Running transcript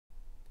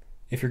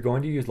If you're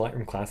going to use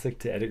Lightroom Classic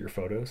to edit your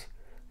photos,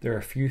 there are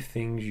a few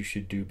things you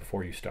should do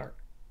before you start.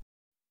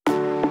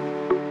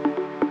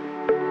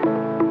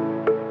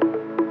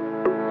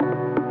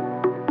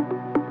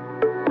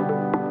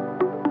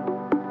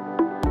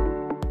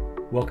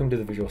 Welcome to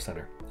the Visual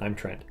Center. I'm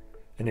Trent,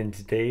 and in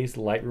today's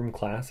Lightroom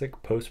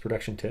Classic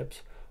post-production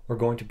tips, we're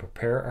going to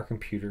prepare our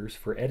computers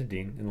for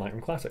editing in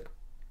Lightroom Classic.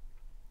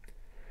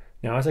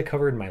 Now, as I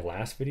covered in my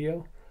last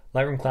video,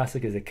 Lightroom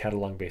Classic is a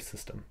catalog-based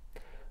system.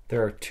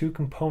 There are two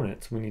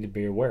components we need to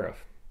be aware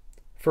of.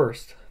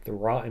 First, the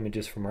raw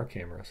images from our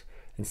cameras,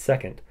 and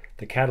second,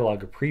 the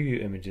catalog of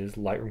preview images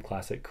Lightroom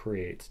Classic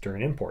creates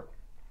during import.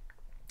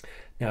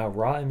 Now,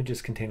 raw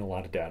images contain a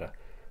lot of data,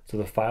 so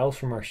the files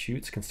from our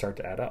shoots can start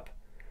to add up.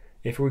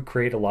 If we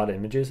create a lot of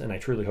images, and I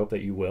truly hope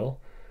that you will,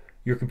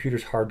 your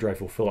computer's hard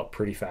drive will fill up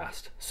pretty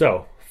fast.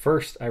 So,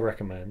 first I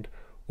recommend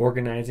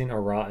organizing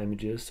our raw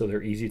images so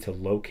they're easy to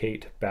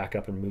locate, back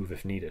up, and move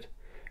if needed.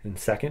 And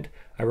second,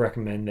 I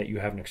recommend that you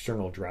have an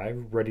external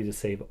drive ready to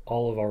save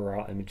all of our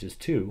raw images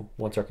to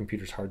once our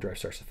computer's hard drive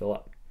starts to fill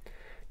up.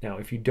 Now,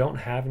 if you don't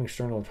have an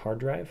external hard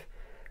drive,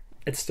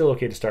 it's still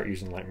okay to start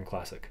using Lightroom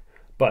Classic.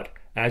 But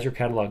as your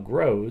catalog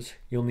grows,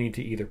 you'll need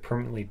to either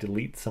permanently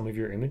delete some of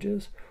your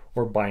images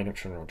or buy an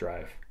external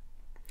drive.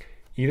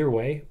 Either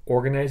way,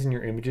 organizing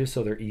your images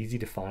so they're easy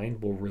to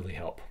find will really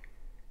help.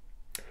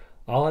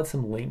 I'll add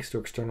some links to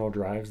external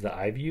drives that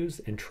I've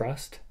used and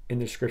trust in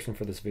the description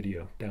for this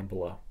video down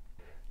below.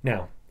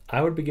 Now,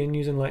 I would begin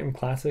using Lightroom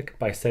Classic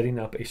by setting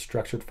up a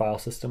structured file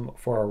system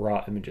for our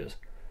raw images.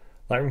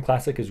 Lightroom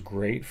Classic is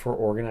great for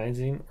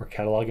organizing or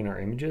cataloging our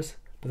images,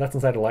 but that's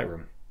inside of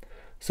Lightroom.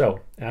 So,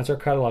 as our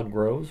catalog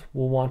grows,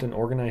 we'll want an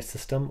organized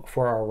system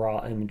for our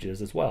raw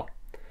images as well.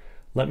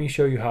 Let me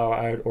show you how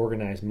I would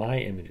organize my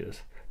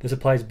images. This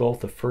applies both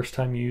to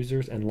first-time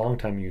users and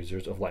long-time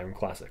users of Lightroom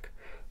Classic.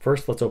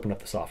 First, let's open up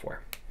the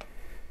software.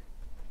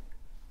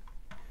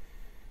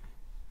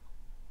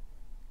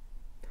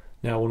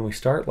 Now, when we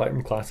start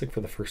Lightroom Classic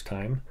for the first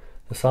time,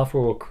 the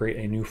software will create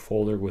a new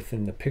folder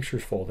within the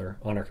Pictures folder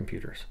on our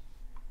computers,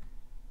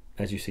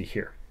 as you see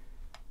here.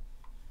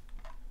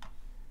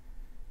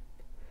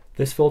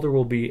 This folder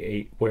will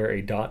be where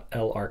a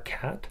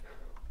 .lrcat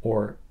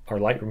or our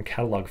Lightroom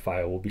catalog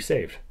file will be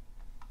saved.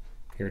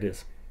 Here it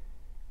is.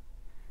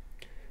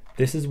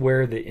 This is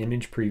where the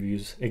image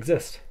previews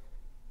exist.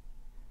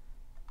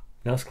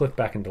 Now let's click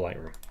back into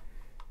Lightroom.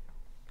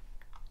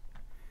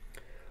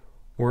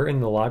 We're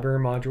in the library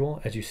module,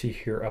 as you see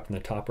here up in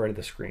the top right of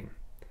the screen.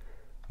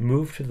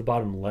 Move to the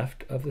bottom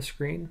left of the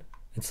screen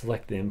and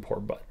select the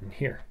import button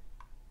here.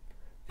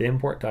 The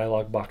import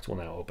dialog box will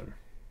now open.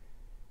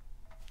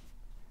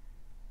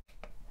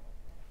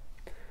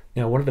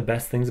 Now, one of the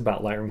best things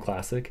about Lightroom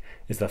Classic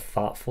is the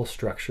thoughtful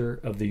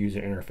structure of the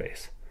user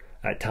interface.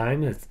 At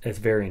times, it's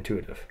very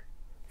intuitive.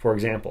 For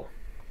example,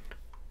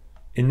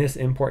 in this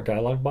import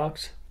dialog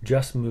box,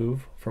 just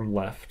move from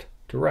left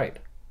to right.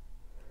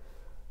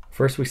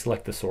 First, we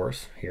select the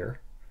source here.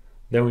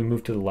 Then we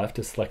move to the left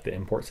to select the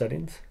import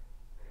settings.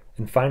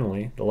 And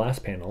finally, the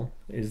last panel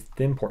is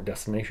the import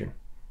destination.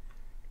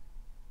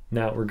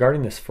 Now,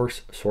 regarding this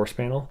first source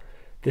panel,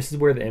 this is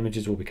where the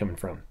images will be coming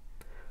from.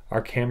 Our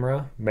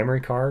camera,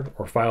 memory card,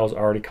 or files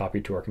already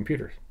copied to our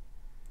computers.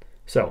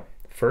 So,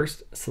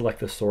 first, select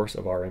the source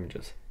of our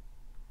images.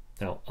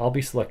 Now, I'll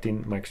be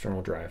selecting my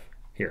external drive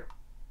here.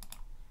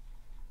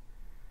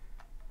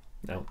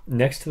 Now,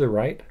 next to the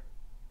right,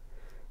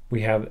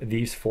 we have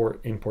these 4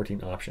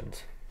 importing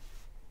options.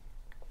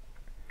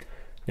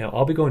 Now,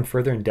 I'll be going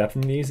further in depth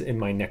in these in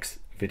my next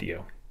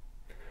video.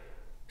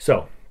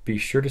 So, be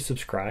sure to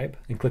subscribe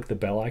and click the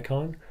bell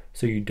icon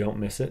so you don't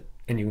miss it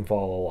and you can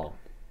follow along.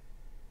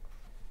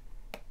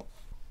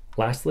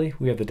 Lastly,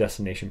 we have the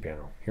destination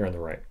panel here on the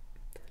right.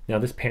 Now,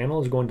 this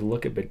panel is going to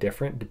look a bit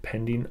different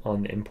depending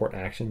on the import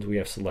actions we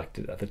have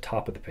selected at the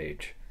top of the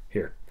page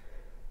here.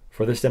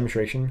 For this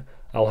demonstration,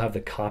 I'll have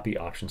the copy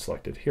option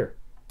selected here.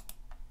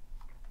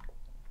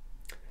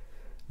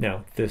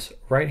 Now, this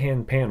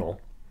right-hand panel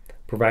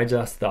provides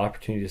us the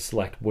opportunity to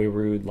select where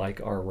we would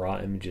like our raw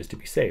images to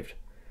be saved.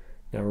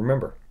 Now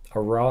remember,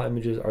 our raw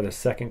images are the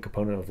second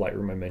component of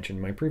Lightroom I mentioned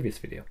in my previous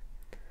video.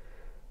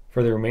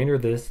 For the remainder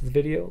of this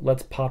video,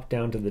 let's pop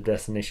down to the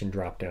destination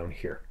dropdown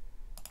here.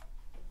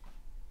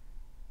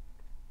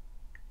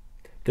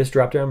 This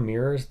dropdown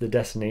mirrors the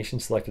destination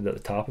selected at the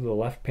top of the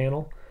left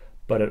panel,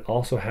 but it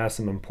also has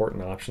some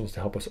important options to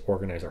help us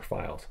organize our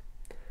files.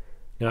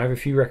 Now, I have a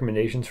few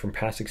recommendations from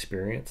past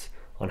experience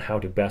on how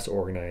to best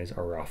organize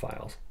our raw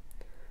files.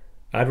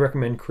 I'd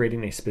recommend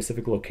creating a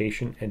specific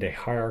location and a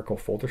hierarchical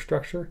folder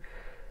structure.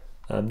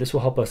 This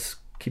will help us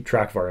keep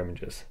track of our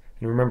images.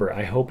 And remember,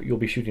 I hope you'll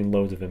be shooting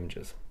loads of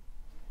images.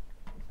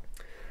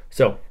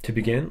 So, to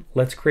begin,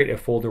 let's create a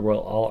folder where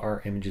all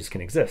our images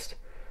can exist.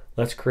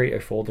 Let's create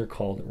a folder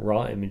called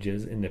Raw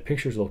Images in the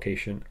Pictures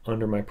location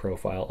under my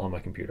profile on my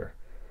computer.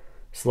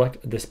 Select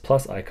this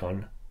plus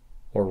icon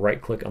or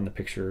right-click on the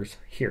pictures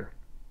here.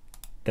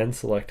 Then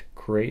select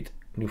Create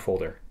New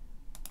Folder.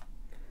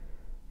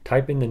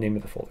 Type in the name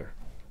of the folder.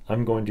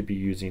 I'm going to be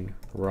using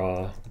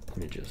raw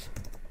images.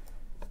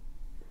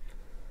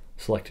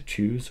 Select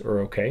Choose or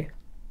OK.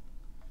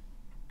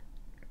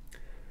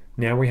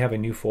 Now we have a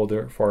new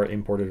folder for our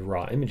imported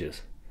raw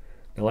images.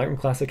 Now, Lightroom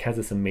Classic has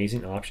this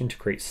amazing option to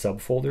create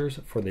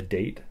subfolders for the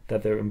date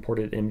that the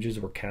imported images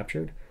were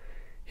captured.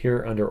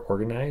 Here under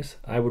Organize,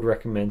 I would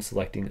recommend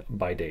selecting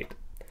By Date.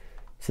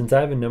 Since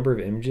I have a number of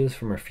images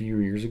from a few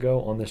years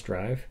ago on this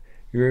drive,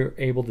 you're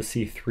able to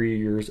see 3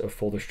 years of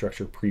folder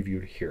structure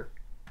previewed here.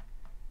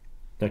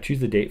 Now choose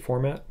the date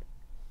format.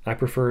 I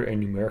prefer a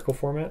numerical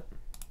format.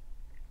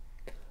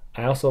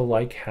 I also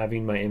like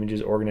having my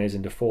images organized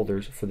into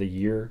folders for the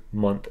year,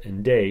 month,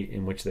 and day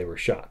in which they were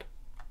shot.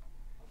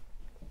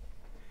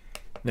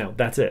 Now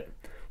that's it.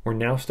 We're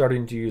now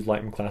starting to use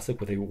Lightroom Classic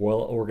with a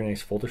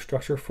well-organized folder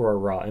structure for our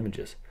raw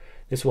images.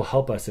 This will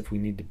help us if we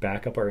need to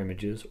back up our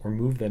images or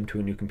move them to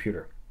a new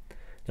computer.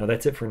 Now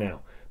that's it for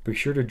now. Be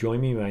sure to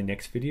join me in my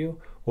next video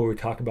where we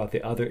talk about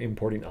the other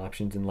importing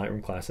options in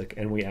Lightroom Classic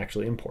and we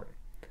actually import.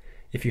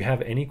 If you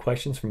have any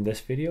questions from this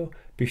video,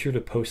 be sure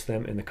to post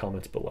them in the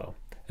comments below,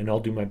 and I'll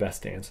do my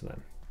best to answer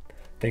them.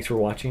 Thanks for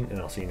watching, and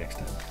I'll see you next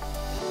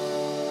time.